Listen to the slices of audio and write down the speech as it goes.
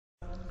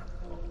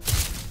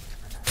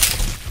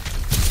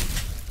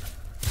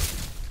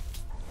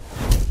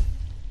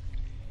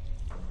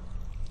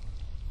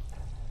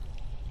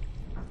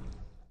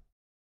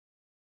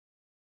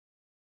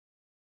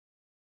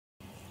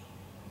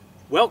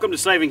Welcome to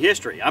Saving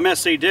History. I'm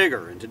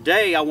SCdigger, and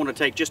today I want to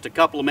take just a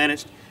couple of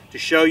minutes to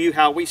show you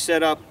how we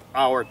set up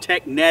our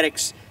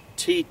Teknetics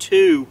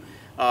T2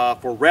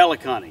 for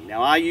relic hunting.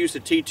 Now I use the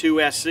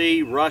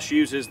T2SE, Russ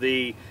uses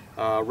the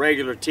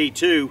regular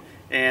T2,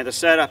 and the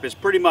setup is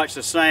pretty much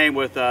the same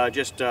with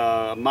just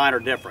a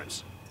minor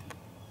difference.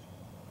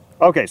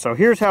 Okay, so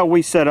here's how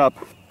we set up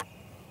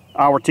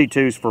our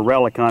T2s for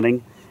relic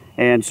hunting,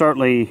 and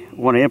certainly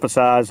want to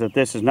emphasize that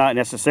this is not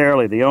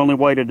necessarily the only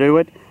way to do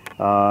it.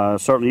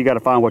 Certainly you got to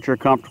find what you're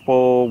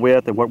comfortable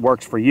with and what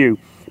works for you,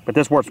 but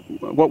this works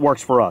what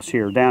works for us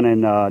here down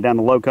in the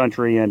low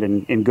country and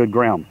in good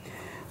ground.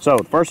 So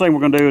the first thing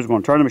we're going to do is we're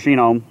going to turn the machine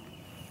on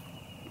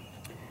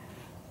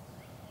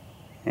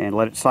and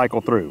let it cycle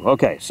through.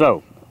 Okay,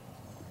 so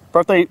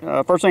first thing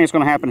that's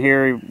going to happen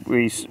here,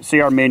 we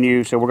see our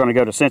menu, so we're going to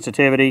go to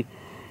sensitivity,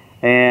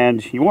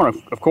 and you want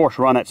to of course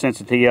run that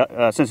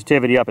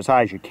sensitivity up as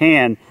high as you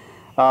can.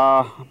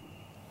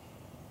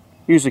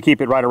 Usually keep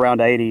it right around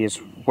 80 is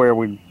where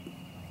we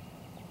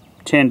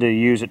tend to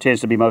use. It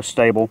tends to be most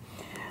stable.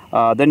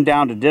 Then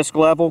down to disk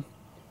level.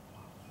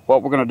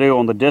 What we're going to do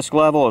on the disk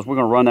level is we're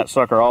going to run that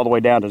sucker all the way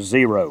down to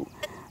 0.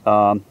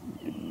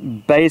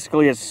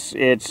 Basically,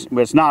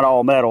 it's not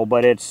all metal,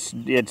 but it's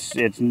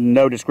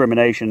no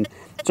discrimination.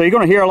 So you're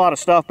going to hear a lot of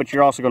stuff, but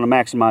you're also going to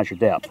maximize your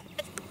depth.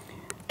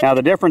 Now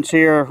the difference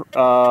here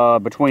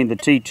between the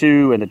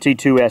T2 and the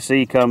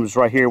T2SE comes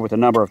right here with the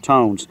number of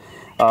tones.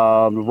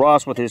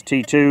 Russ with his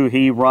T2,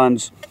 he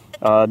runs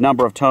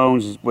number of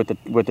tones with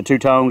the 2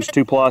 tones,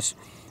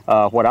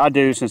 2+. What I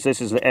do, since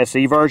this is the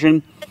SE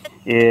version,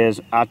 is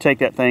I take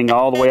that thing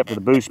all the way up to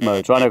the boost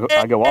mode. So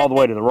I go all the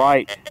way to the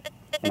right,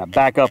 and I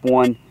back up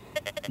one.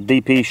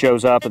 DP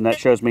shows up, and that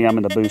shows me I'm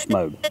in the boost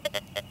mode.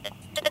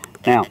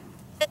 Now,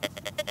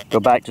 go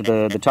back to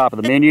the top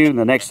of the menu, and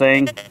the next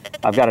thing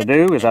I've got to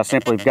do is I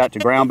simply have got to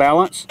ground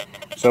balance.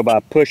 So by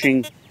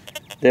pushing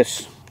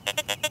this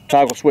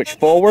toggle switch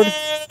forward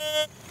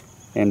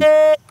and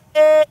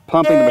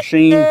pumping the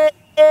machine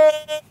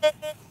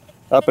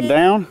up and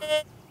down,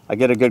 I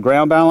get a good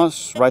ground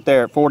balance right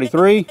there at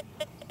 43,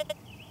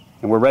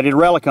 and we're ready to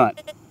relic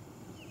hunt.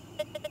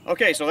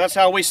 Okay, so that's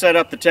how we set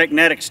up the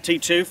Teknetics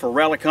T2 for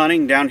relic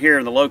hunting down here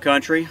in the low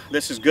country.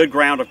 This is good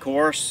ground, of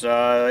course.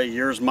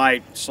 Yours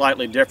might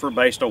slightly differ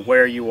based on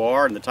where you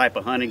are and the type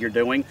of hunting you're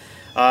doing.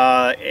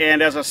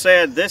 And as I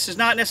said, this is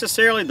not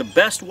necessarily the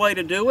best way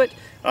to do it.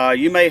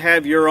 You may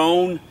have your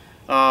own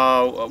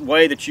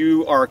way that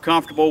you are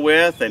comfortable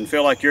with and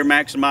feel like you're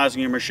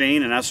maximizing your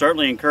machine, and I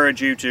certainly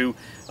encourage you to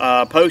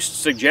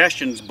post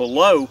suggestions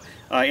below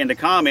in the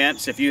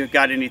comments if you've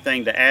got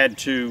anything to add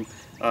to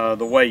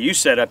the way you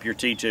set up your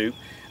T2.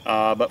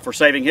 But for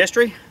Saving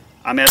History,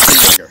 I'm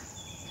SCdigger.